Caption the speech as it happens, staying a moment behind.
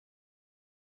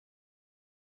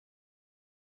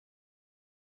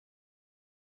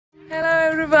Hello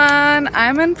everyone,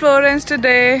 I'm in Florence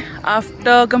today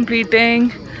after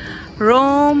completing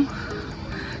Rome.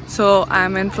 So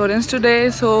I'm in Florence today,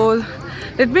 so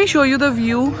let me show you the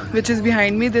view which is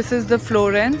behind me. This is the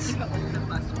Florence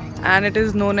and it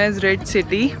is known as Red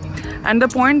City, and the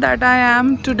point that I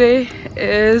am today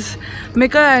is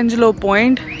Michelangelo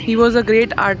Point. He was a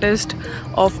great artist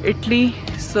of Italy.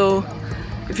 So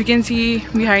if you can see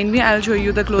behind me, I'll show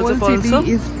you the close-up also. The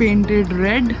city is painted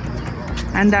red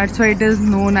and that's why it is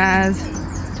known as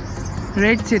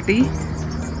Red City.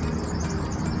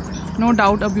 No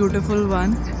doubt a beautiful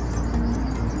one,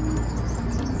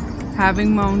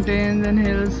 having mountains and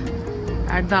hills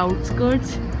at the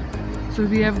outskirts. So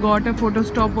we have got a photo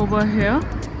stop over here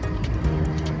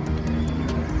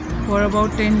for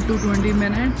about 10 to 20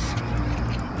 minutes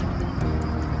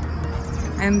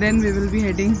and then we will be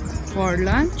heading for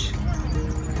lunch.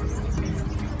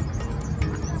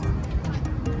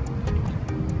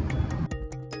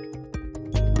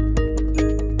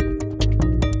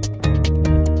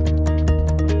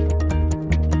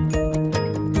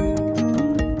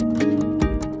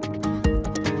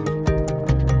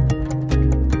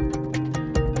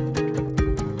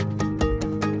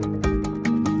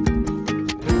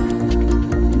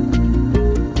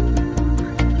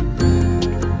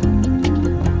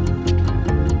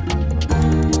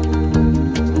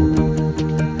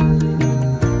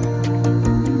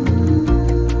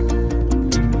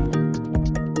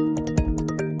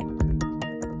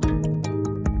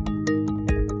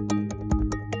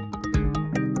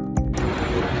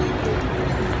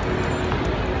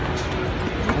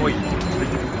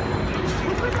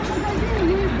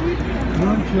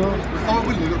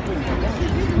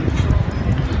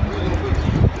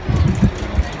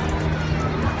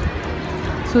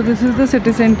 So this is the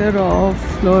city center of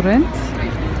Florence.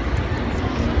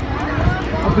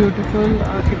 A beautiful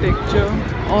architecture,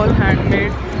 all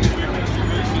handmade.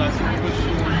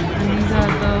 And these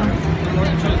are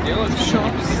the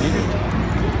shops.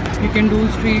 You can do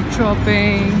street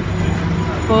shopping,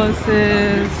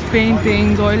 purses,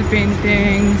 paintings, oil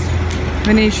paintings,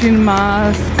 Venetian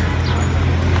masks.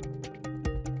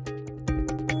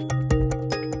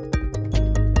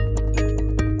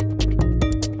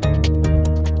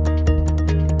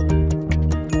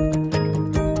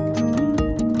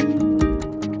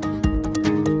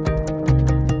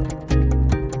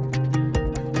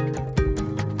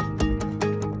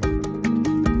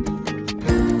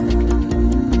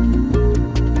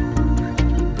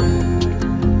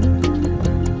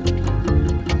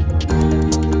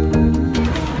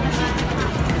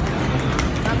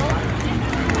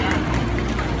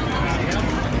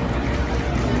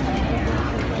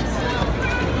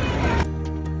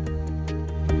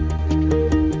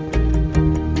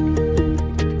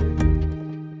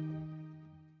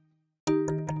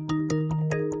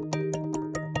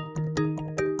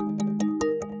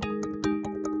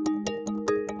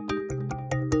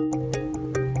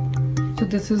 So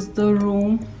this is the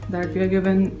room that we are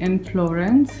given in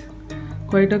Florence.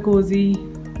 Quite a cozy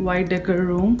white decor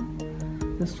room.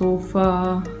 The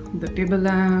sofa, the table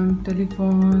lamp,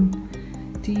 telephone,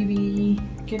 TV,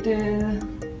 kettle.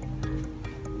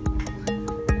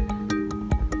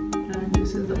 And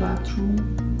this is the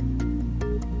bathroom.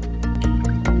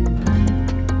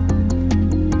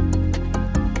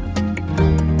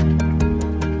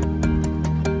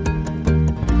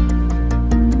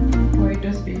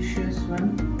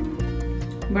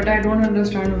 But I don't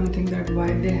understand one thing, that why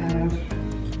they have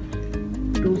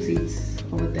two seats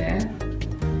over there.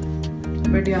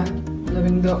 But yeah,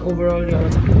 loving the overall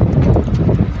look.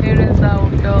 Here is the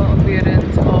outer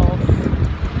appearance of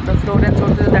the Florence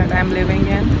hotel that I am living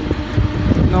in,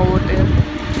 Novotel,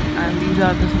 and these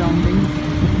are the surroundings.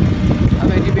 A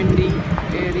very windy,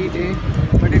 airy day,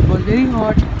 but it was very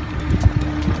hot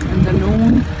in the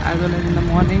noon as well as in the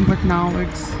morning. But now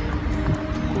it's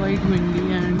quite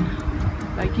windy and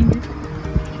liking it.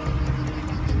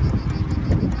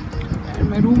 And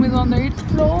my room is on the 8th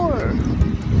floor.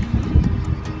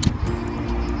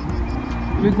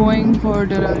 We're going for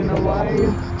dinner in a while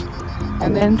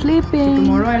and then sleeping. So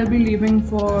tomorrow I'll be leaving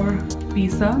for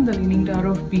Pisa, the Leaning Tower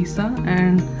of Pisa,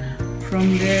 and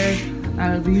from there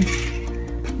I'll be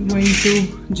going to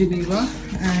Geneva.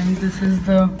 And this is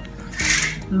the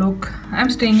look. I'm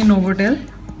staying in Novotel.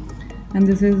 And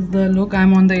this is the look.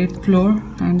 I'm on the 8th floor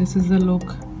and this is the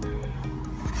look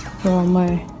from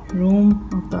my room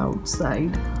of the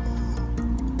outside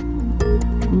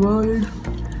world.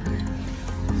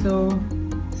 So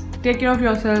take care of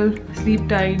yourself, sleep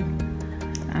tight,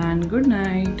 and good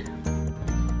night.